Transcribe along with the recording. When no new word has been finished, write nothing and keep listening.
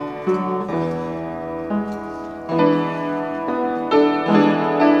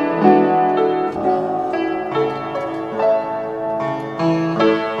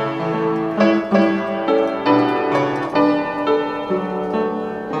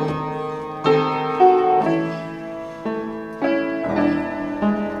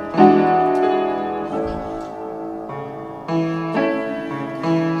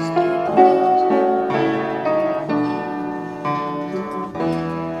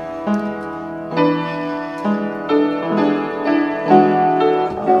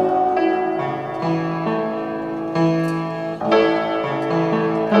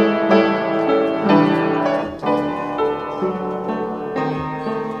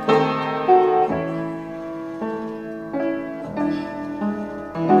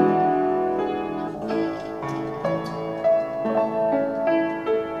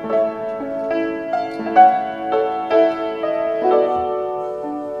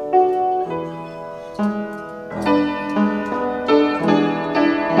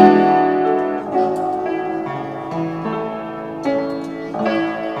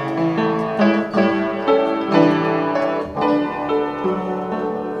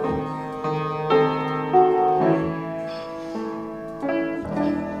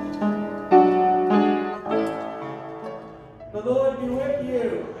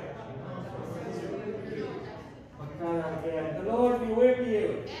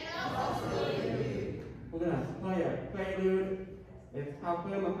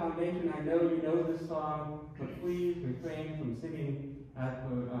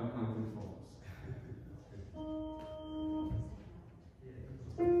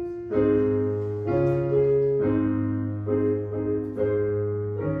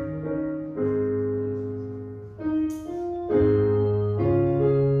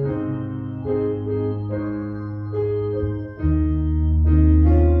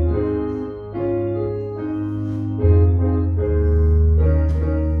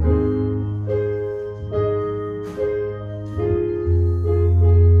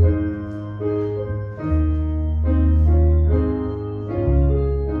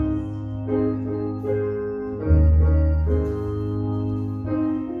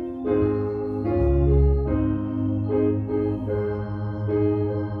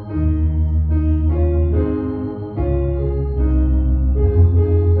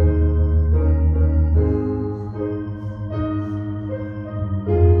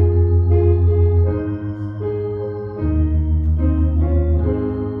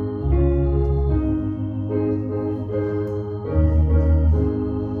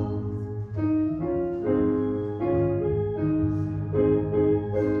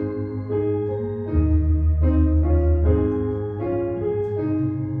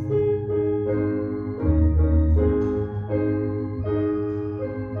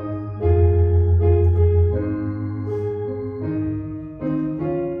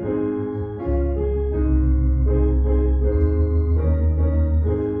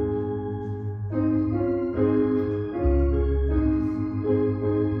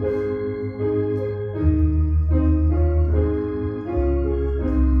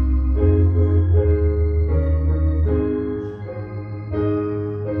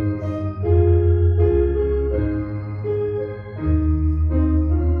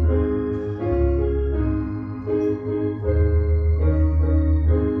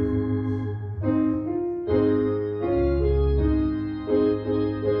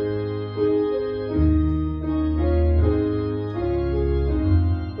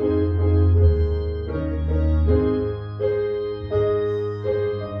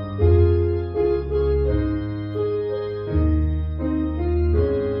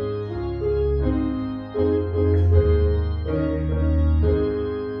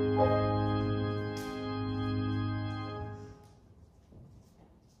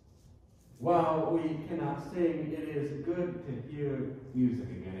While we cannot sing, it is good to hear music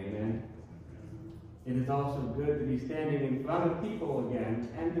again, amen? It is also good to be standing in front of people again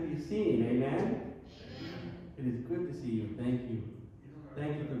and to be seen, amen? It is good to see you. Thank you.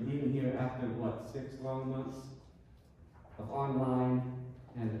 Thank you for being here after, 6 long months of online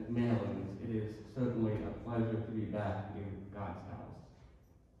and mailings. It is certainly a pleasure to be back in God's house.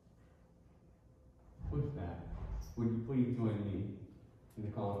 With that, would you please join me in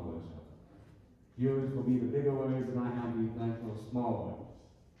the call to worship? Yours will be the bigger words, and I have these nice little small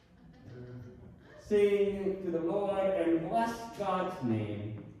words. Sing to the Lord and bless God's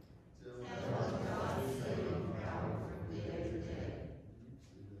name.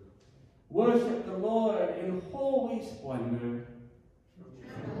 Worship the Lord in holy splendor.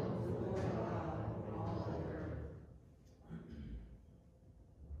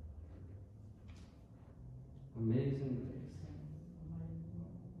 Amazing grace.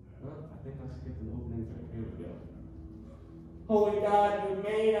 Oh, I think I skipped an opening prayer. Here we go. Holy God, you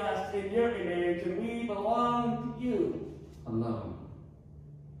made us in your image, and we belong to you alone.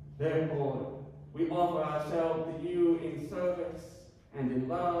 Therefore, we offer ourselves to you in service and in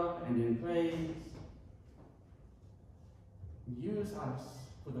love and in praise. Use us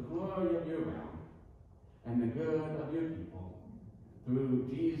for the glory of your realm and the good of your people, through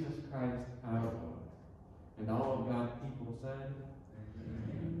Jesus Christ our Lord. And all of God's people said,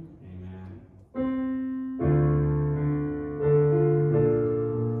 Amen. Amen.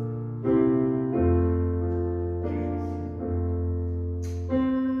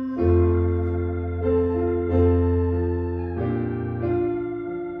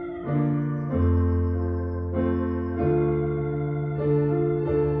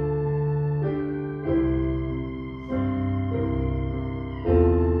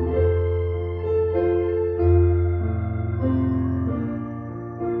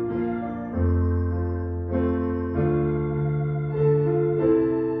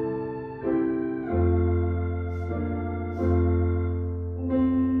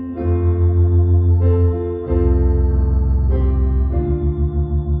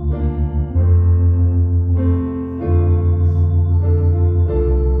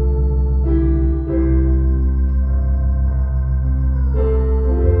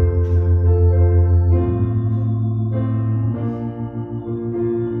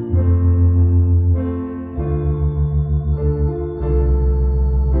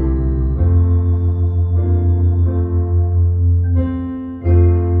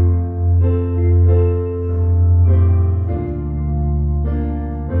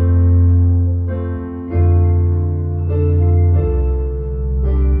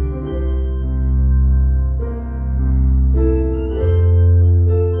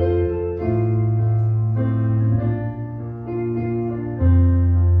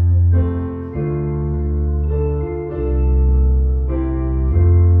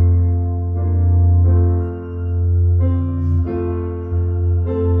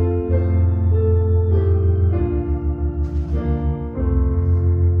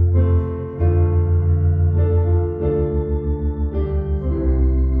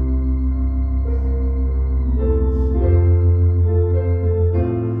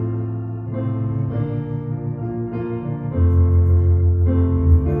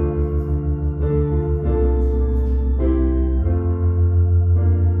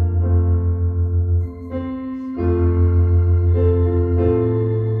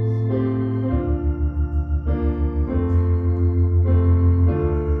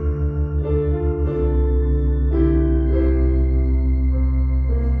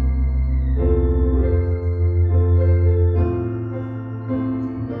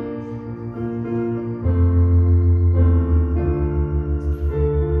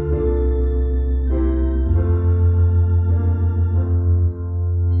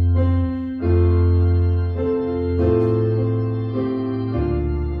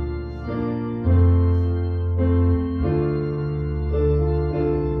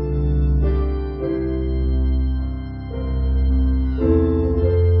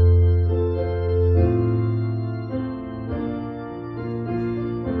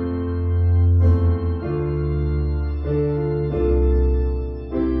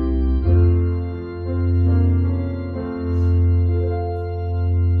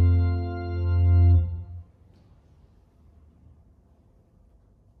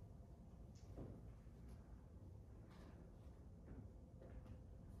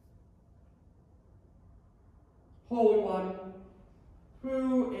 Holy One,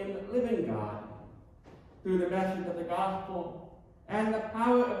 true and living God, through the message of the gospel and the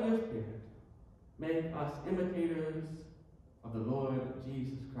power of your Spirit, make us imitators of the Lord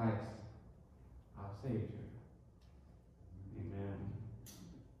Jesus Christ, our Savior. Amen.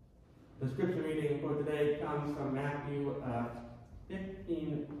 The scripture reading for today comes from Matthew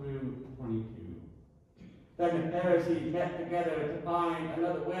 15 through 22. Then the Pharisees met together to find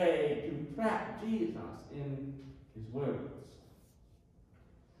another way to trap Jesus in his words.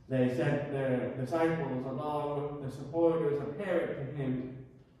 They sent their disciples along with the supporters of Herod to him.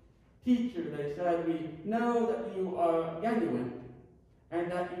 Teacher, they said, we know that you are genuine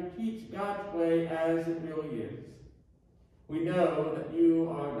and that you teach God's way as it really is. We know that you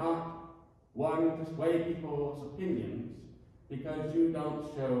are not one to sway people's opinions because you don't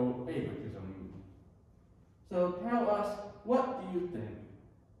show favoritism. So tell us, what do you think?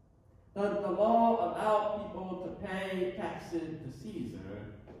 Does the law allow people to pay taxes to Caesar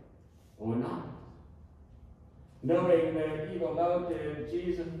or not? Knowing their evil motive,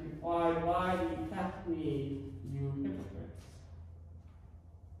 Jesus replied, why do you test me you hypocrites.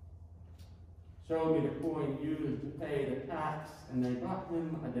 Show me the coin used to pay the tax, and they brought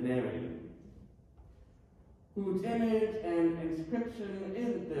him a denarius. Whose image and inscription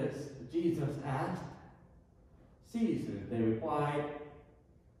is this? Jesus asked. Caesar, they replied.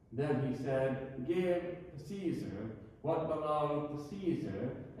 Then he said, give to Caesar what belongs to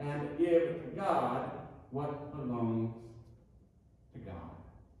Caesar, and give to God what belongs to God.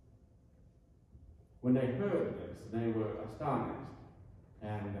 When they heard this, they were astonished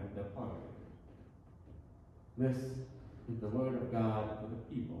and departed. This is the word of God for the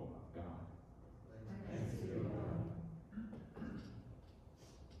people of God. Thanks be to God.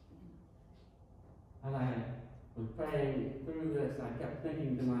 As I was praying through this, I kept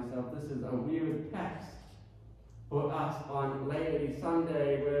thinking to myself, this is a weird text for us on Laity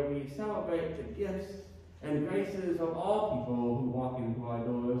Sunday, where we celebrate the gifts and graces of all people who walk into our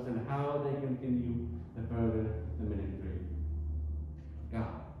doors and how they continue to further the ministry of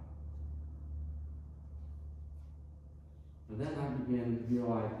God. But then I began to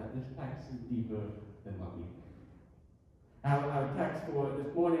realize that this text is deeper than what we think. Our text for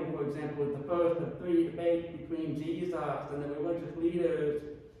this morning, for example, is the first of 3 debates between Jesus and the religious leaders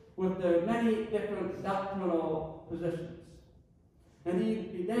with their many different doctrinal positions. And these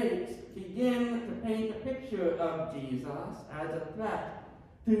debates begin to paint a picture of Jesus as a threat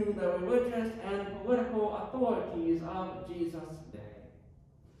to the religious and political authorities of Jesus' day.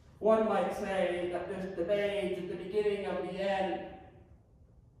 One might say that this debate is the beginning of the end.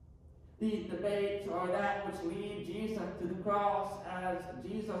 These debates are that which lead Jesus to the cross as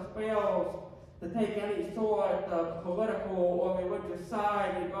Jesus fails to take any sort of political or religious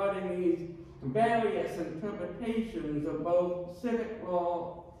side regarding these various interpretations of both civic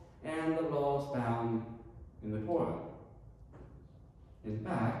law and the laws found in the Torah. In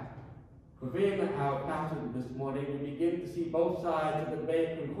fact, within our passage this morning, we begin to see both sides of the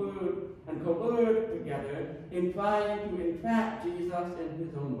debate conclude and collude together in trying to entrap Jesus in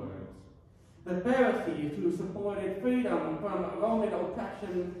his own words. The Pharisees, who supported freedom from Roman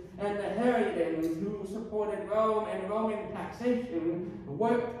oppression, and the Herodians, who supported Rome and Roman taxation,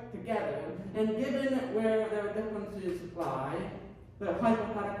 worked together. And given where their differences lie, the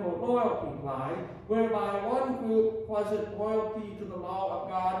hypothetical loyalty lie, whereby one group pledges loyalty to the law of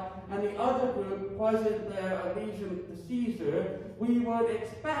God and the other group pledges their allegiance to Caesar, we would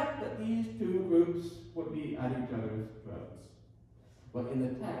expect that these two groups would be at each other's throats. But in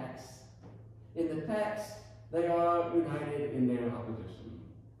the text, they are united in their opposition.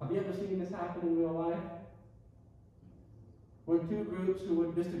 Have you ever seen this happen in real life? Where two groups who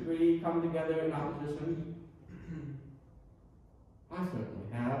would disagree come together in opposition? I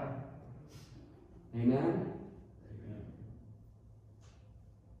certainly have. Amen? Amen.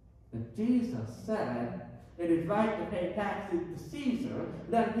 If Jesus said it is right to pay taxes to Caesar,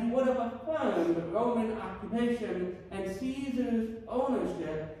 then he would have affirmed Roman occupation and Caesar's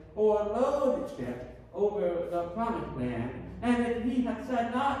ownership or lordship over the promised land. And if he had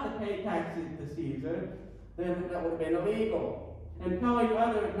said not to pay taxes to Caesar, then that would have been illegal. And telling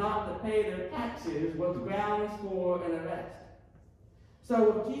others not to pay their taxes was grounds for an arrest.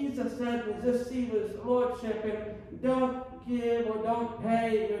 So if Jesus said resist Caesar's lordship and don't give or don't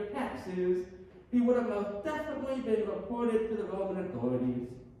pay your taxes, he would have most definitely been reported to the Roman authorities,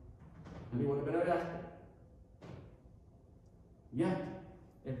 and he would have been arrested. Yet,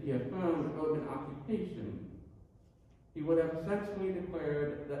 if he affirmed Roman occupation, he would have essentially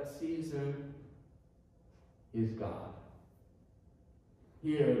declared that Caesar is God.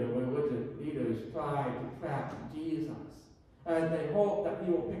 Here, the religious leaders try to trap Jesus, as they hope that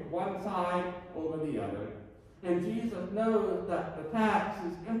he will pick one side over the other. And Jesus knows that the tax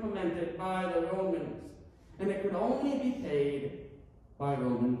is implemented by the Romans, and it could only be paid by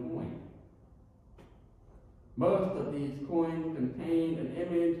Roman coin. Most of these coins contained an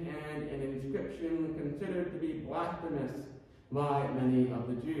image and an inscription considered to be blasphemous by many of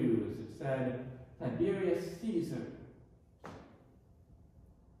the Jews. It said, Tiberius Caesar,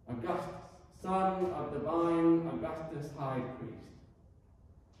 Augustus, son of divine Augustus high priest.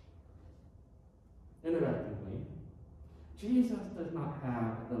 Interestingly, Jesus does not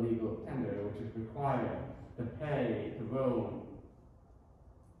have the legal tender which is required to pay to Rome.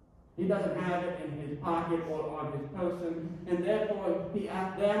 He doesn't have it in his pocket or on his person, and therefore he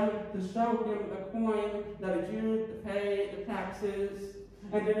asked them to show him the coin that is used to pay the taxes.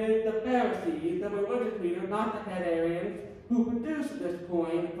 And it is the Pharisees, the religious leaders, not the Herodians, who produced this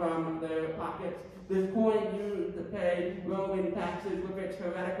coin from their pockets. This coin used to pay Roman taxes with its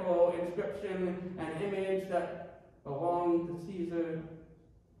heretical inscription and image that belonged to Caesar.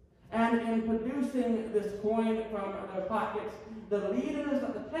 And And in producing this coin from their pockets, the leaders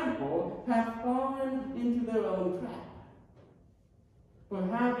of the temple have fallen into their own trap. For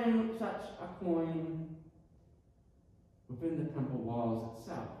having such a coin within the temple walls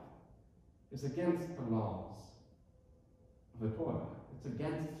itself is against the laws of the Torah. It's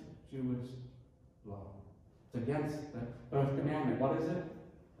against Jewish law. It's against the first commandment. What is it?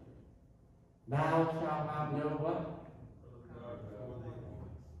 Thou shalt have no what?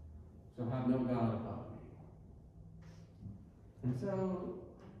 Shall have no God above me. And so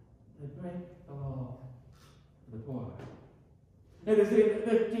they break the law of the Torah. It is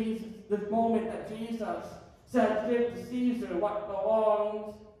in this moment that Jesus said, give to Caesar what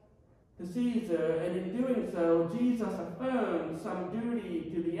belongs to Caesar, and in doing so, Jesus affirms some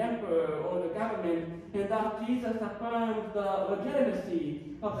duty to the emperor or the government, and thus Jesus affirms the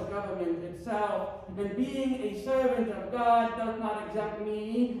legitimacy of the government itself. And being a servant of God does not exempt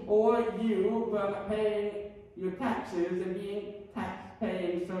me or you from paying your taxes and being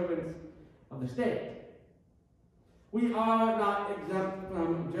tax-paying servants of the state. We are not exempt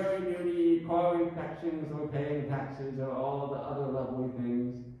from jury duty, calling taxes, or paying taxes, or all the other lovely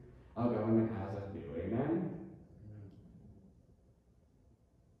things our government has us do. Amen?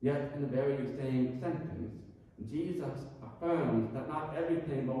 Yet, in the very same sentence, Jesus affirms that not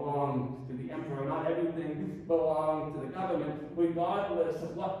everything belongs to the emperor, not everything belongs to the government, regardless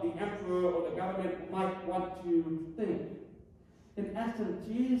of what the emperor or the government might want to think. In essence,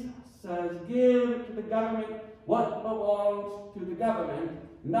 Jesus says, give to the government what belongs to the government,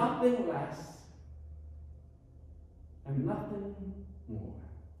 nothing less and nothing more.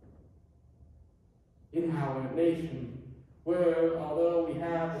 In our nation, where although we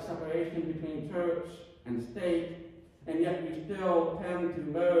have the separation between church and state, and yet we still tend to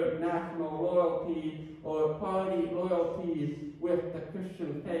merge national loyalty or party loyalty with the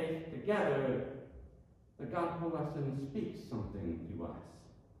Christian faith together, the gospel lesson speaks something to us.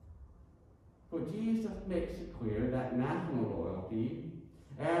 For Jesus makes it clear that national loyalty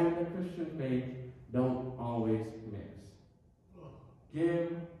and the Christian faith don't always mix.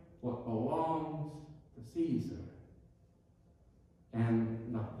 Give what belongs to Caesar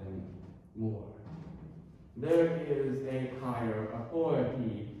and nothing more. There is a higher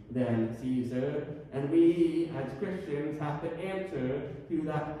authority than Caesar, and we as Christians have to answer to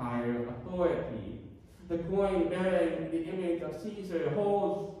that higher authority. The coin bearing the image of Caesar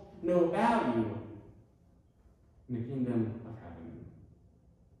holds no value in the kingdom of heaven.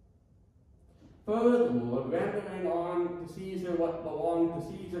 Furthermore, rendering on to Caesar what belongs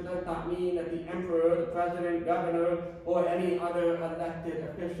to Caesar does not mean that the emperor, the president, governor, or any other elected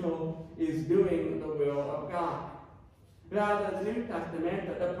official is doing the will of God. Rather, the New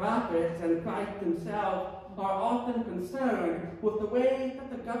Testament, the prophets, and Christ himself are often concerned with the way that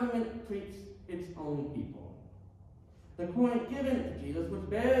the government treats its own people. The coin given to Jesus, which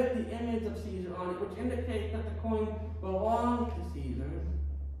bears the image of Caesar on it, which indicates that the coin belongs to Caesar.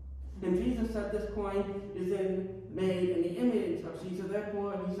 And Jesus said this coin is made in the image of Caesar,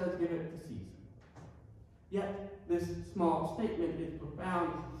 therefore he says give it to Caesar. Yet this small statement is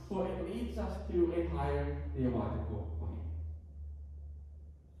profound, for it leads us to a higher theological point.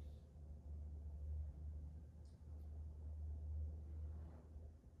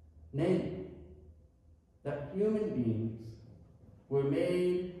 Namely, that human beings were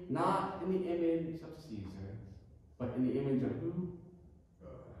made not in the image of Caesar, but in the image of who?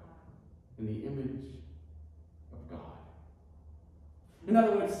 In the image of God. In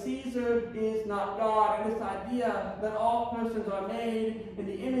other words, Caesar is not God, and this idea that all persons are made in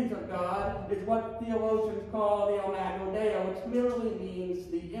the image of God is what theologians call the imago Dei, which merely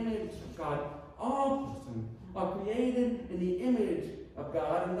means the image of God. All persons are created in the image of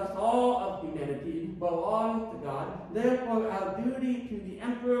God, and thus all of humanity belongs to God. Therefore, our duty to the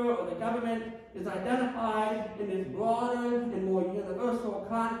emperor or the government is identified in this broader and more universal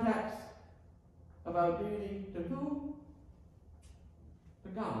context of our duty to who? To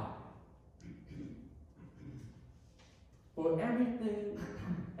God. For everything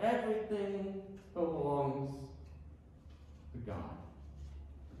belongs to God.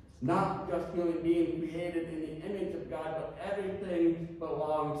 Not just human beings created in the image of God, but everything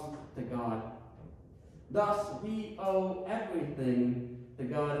belongs to God. Thus, we owe everything to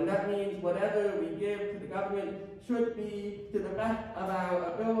God, and that means whatever we give to the government should be to the best of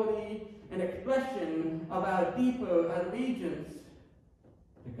our ability an expression of our deeper allegiance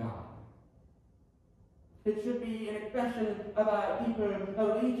to God. It should be an expression of our deeper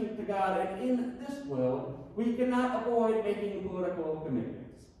allegiance to God, and in this world, we cannot avoid making political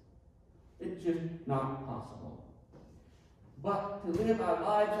commitments. It's just not possible. But to live our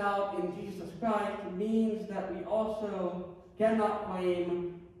lives out in Jesus Christ means that we also cannot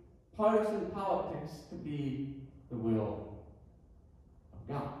claim partisan politics to be the will of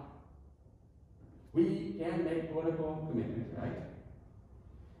God. We can make political commitments, right?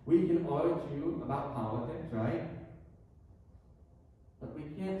 We can argue about politics, right? But we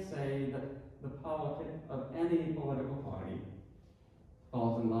can't say that the politics of any political party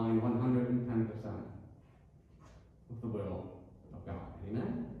falls in line 110% with the will of God.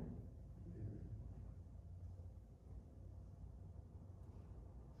 Amen?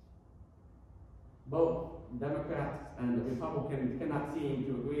 Both Democrats and Republicans cannot seem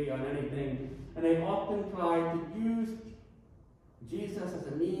to agree on anything, and they often try to use Jesus as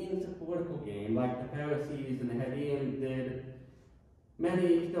a means of political gain, like the Pharisees and the Herodians did.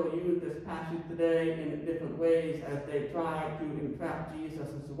 Many still use this passage today in different ways as they try to entrap Jesus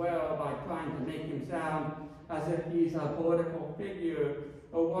as well by trying to make him sound as if he's a political figure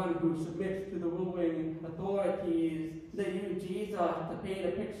or one who submits to the ruling authorities. They use Jesus to paint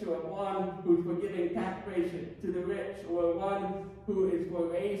a picture of one who's for giving tax breaks to the rich, or one who is for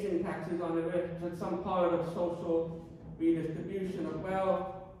raising taxes on the rich as some part of social redistribution of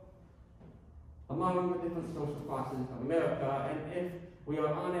wealth among the different social classes of America. And if we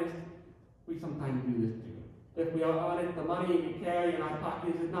are honest, we sometimes do this too. If we are honest, the money we carry in our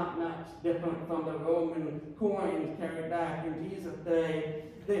pockets is not much different from the Roman coins carried back in Jesus' day.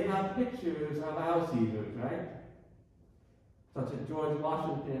 They have pictures of our Caesars, right? Such as George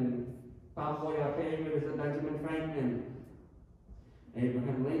Washington, probably our favorite is Benjamin Franklin,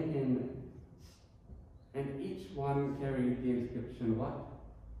 Abraham Lincoln, and each one carried the inscription, what?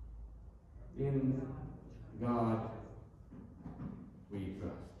 In God we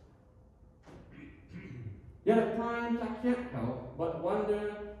trust. Yet at times I can't help but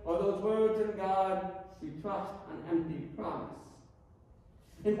wonder, are those words in God we trust an empty promise?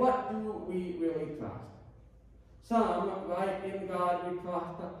 In what do we really trust? Some write, in God we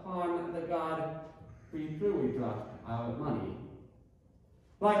trust upon the God we truly trust, our money.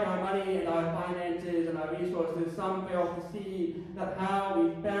 Like our money and our finances and our resources, some fail to see that how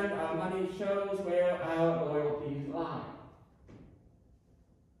we spend our money shows where our loyalties lie.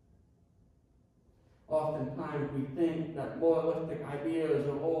 Oftentimes we think that moralistic ideas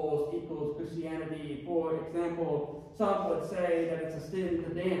or roles equals Christianity. For example, some would say that it's a sin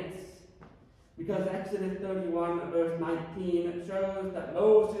to dance, because Exodus 31 verse 19 shows that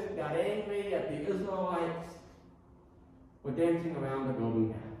Moses got angry at the Israelites for dancing around the golden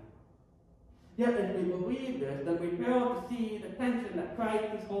calf. Yet if we believe this, then we fail to see the tension that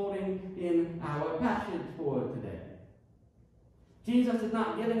Christ is holding in our passage for today. Jesus is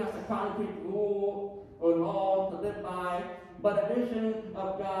not giving us a concrete rule or law to live by, but a vision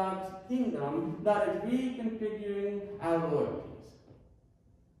of God's kingdom that is reconfiguring our loyalties.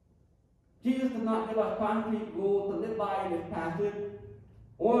 Jesus does not give us concrete rules to live by in this passage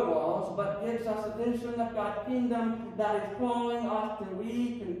or laws, but gives us a vision of God's kingdom that is calling us to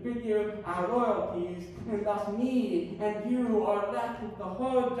reconfigure our loyalties, and thus me and you are left with the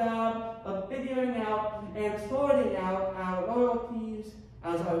hard job of figuring out and sorting out our loyalties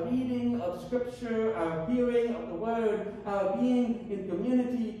as our reading of Scripture, our hearing of the Word, our being in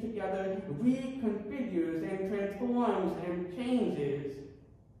community together reconfigures and transforms and changes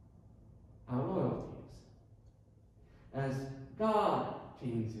our loyalties. As God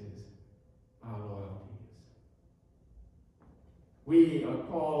changes our loyalties. We are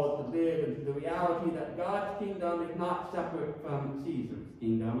called to live into the reality that God's kingdom is not separate from Caesar's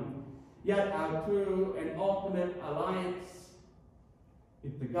kingdom, yet our true and ultimate alliance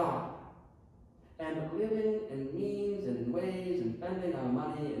is to God. And living in means and in ways and spending our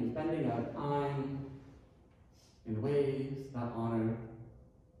money and spending our time in ways that honor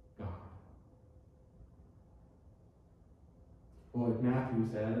God. Or as Matthew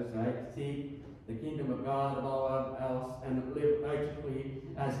says, right, seek the kingdom of God above all else and live righteously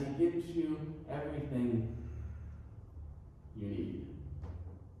as he gives you everything you need.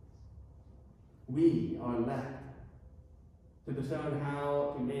 We are left to discern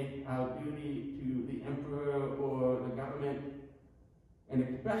how to make our duty to the emperor or the government an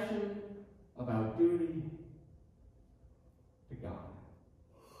expression of our duty to God.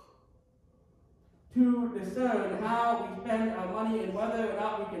 To discern how we spend our money and whether or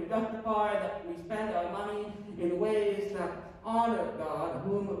not we can justify that we spend our money in ways that honor God,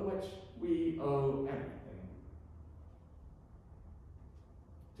 which we owe everything.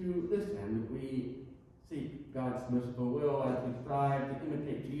 To this end, we seek God's merciful will as we strive to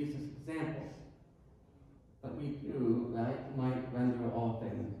imitate Jesus' example, that we too, right, might render all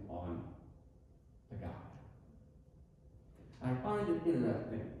things on to God. I find it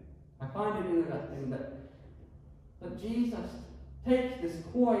interesting that Jesus takes this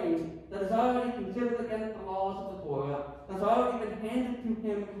coin that is already considered against the laws of the Torah, that's already been handed to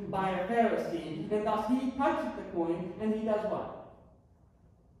him by a Pharisee, and thus he touches the coin, and he does what?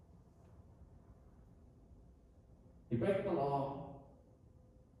 He breaks the law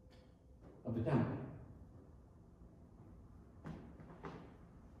of the temple.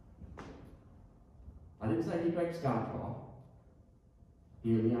 I didn't say he breaks God's law.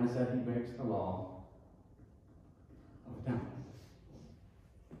 Hear me, I said he breaks the law of the temple.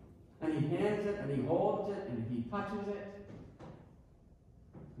 And he hands it, and he holds it, and he touches it,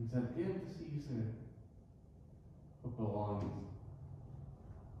 and says, give to Caesar what belongs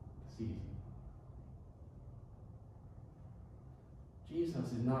to Caesar.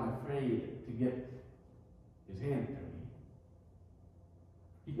 Jesus is not afraid to get his hand dirty.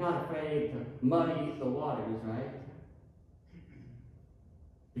 He's not afraid to muddy the waters, right?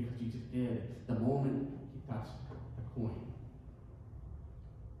 Because he just did the moment he touched the coin.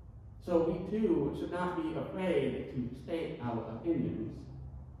 So we too should not be afraid to state our opinions.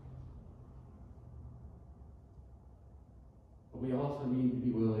 But we also need to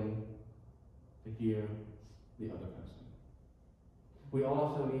be willing to hear the other person. We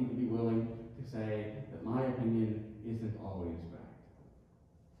also need to be willing to say that my opinion isn't always right.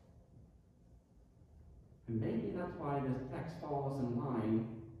 And maybe that's why this text falls in line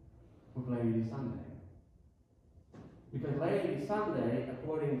with Laity Sunday. Because Laity Sunday,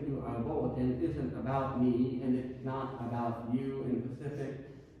 according to our bulletin, isn't about me, and it's not about you in specific.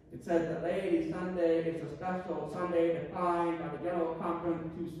 It says that Laity Sunday is a special Sunday defined by the General Conference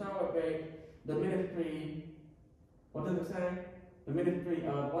to celebrate the ministry. What does it say? The ministry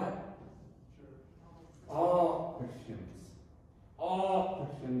of what? All Christians.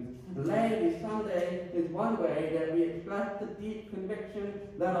 All Christians. Laity Sunday is one way that we express the deep conviction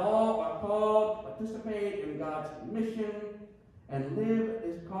that all are called to participate in God's mission and live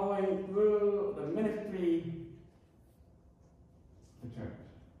this calling through the ministry of the church.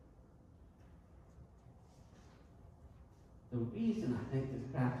 The reason I think this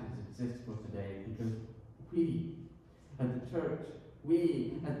passage exists for today is because we, as the church,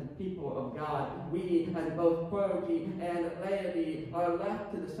 we, as the people of God, we, as both clergy and laity, are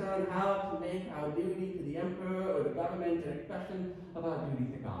left to discern how to make our duty to the emperor or the government an expression of our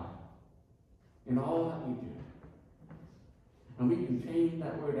duty to God in all that we do. And we can change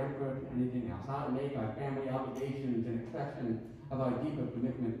that word emperor to anything else. How to make our family obligations an expression of our deeper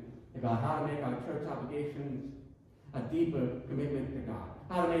commitment to God. How to make our church obligations a deeper commitment to God.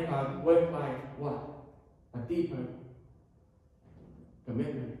 How to make our work life what? A deeper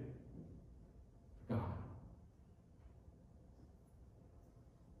commitment to God.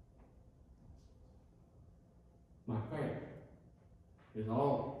 My prayer is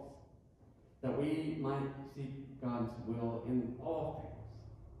always that we might seek God's will in all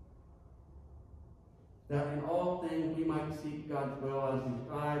things. That in all things we might seek God's will as we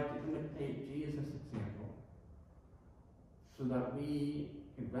strive to imitate Jesus' example, so that we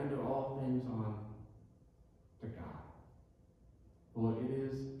can render all things on to God. For it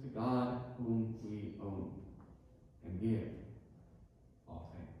is to God whom we owe and give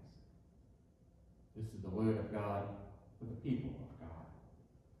all things. This is the word of God for the people of God.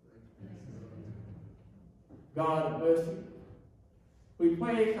 God of mercy, we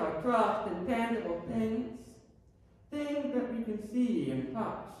place our trust in tangible things, things that we can see and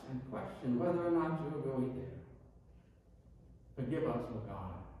touch and question whether or not you're really there. Forgive us, O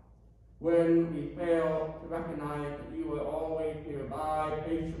God, when we fail to recognize that you are always nearby,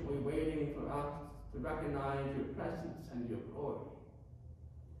 patiently waiting for us to recognize your presence and your glory.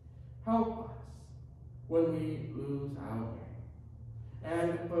 Help us when we lose our way.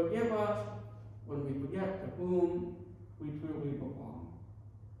 And forgive us when we forget to whom we truly belong.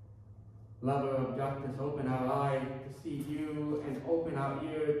 Lover of justice, open our eyes to see you, and open our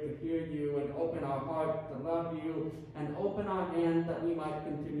ears to hear you, and open our hearts to love you, and open our hands that we might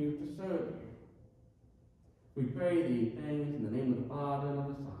continue to serve you. We pray these things in the name of the Father, and of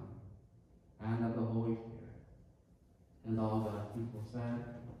the Son, and of the Holy Spirit. And all God's people said,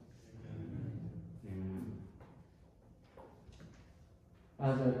 Amen. Amen.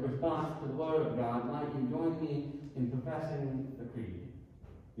 As a response to the Word of God, might you join me in professing the Creed,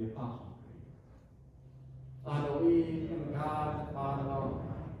 the Apostles' Creed. I believe in God the Father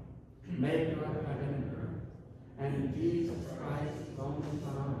Almighty, maker of heaven and earth, and in Jesus Christ, his only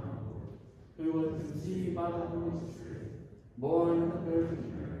Son, our Lord, who was conceived by the Holy Spirit, born of the Virgin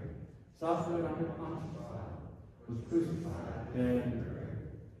Mary, suffered under Pontius Pilate, was crucified, dead, and buried.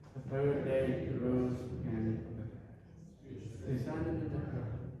 The third day he rose again from the dead. descended into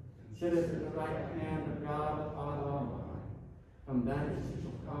heaven, sitteth at the right hand of God the Father Almighty. From thence he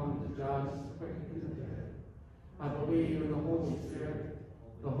shall come to judge the quick and the dead. I believe in the Holy Spirit,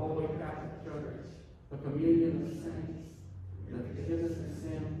 the Holy Catholic Church, the communion of saints, the forgiveness of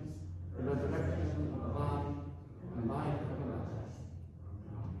sins, the resurrection of the body, and life everlasting.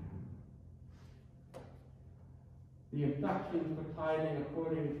 Amen. The instructions for tithing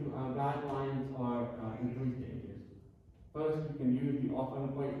according to our guidelines are in 3 stages. First, you can use the offering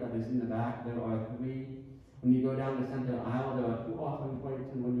plate that is in the back. There are 3. When you go down the center aisle, there are 2 offering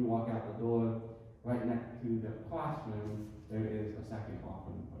plates, and when you walk out the door, right next to the classroom, there is a second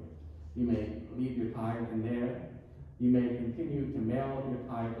offering plate. You may leave your tithe in there. You may continue to mail your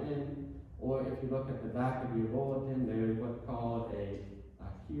tithe in, or if you look at the back of your bulletin, there is what's called a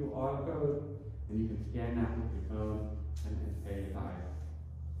QR code, and you can scan that with your phone and pay your tithe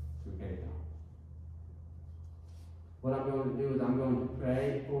through PayPal. What I'm going to do is I'm going to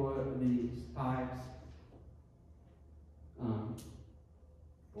pray for these tithes.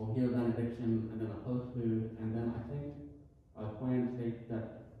 We'll hear a benediction and then a postlude, and then I think our plan states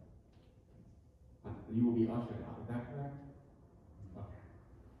that you will be ushered out. Is that correct? Okay.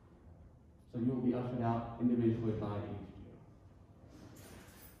 So you will be ushered out individually by each year.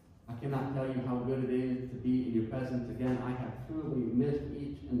 I cannot tell you how good it is to be in your presence again. I have truly missed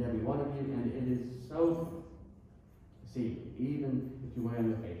each and every one of you, and it is so good to see you, even if you're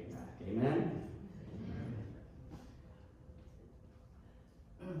wearing the face mask. Amen?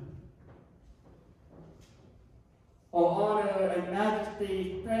 All honor and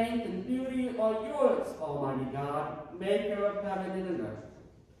majesty, strength and beauty are yours, Almighty God, maker of heaven and earth.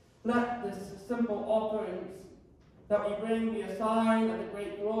 Let this simple offerings that we bring be a sign of the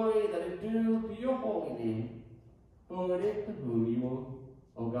great glory that is due to your holy name. For it is to whom you will,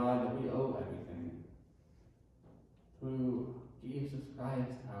 O God, that we owe everything. Through Jesus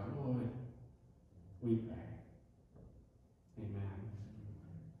Christ our Lord, we pray. Amen.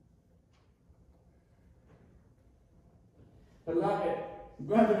 Beloved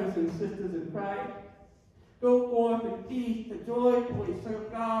brothers and sisters in Christ, go forth in peace to joyfully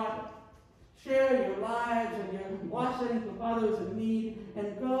serve God. Share your lives and your washings with others in need,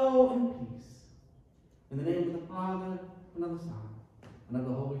 and go in peace. In the name of the Father, and of the Son, and of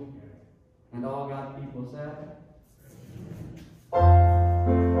the Holy Spirit. And all God's people said, Amen.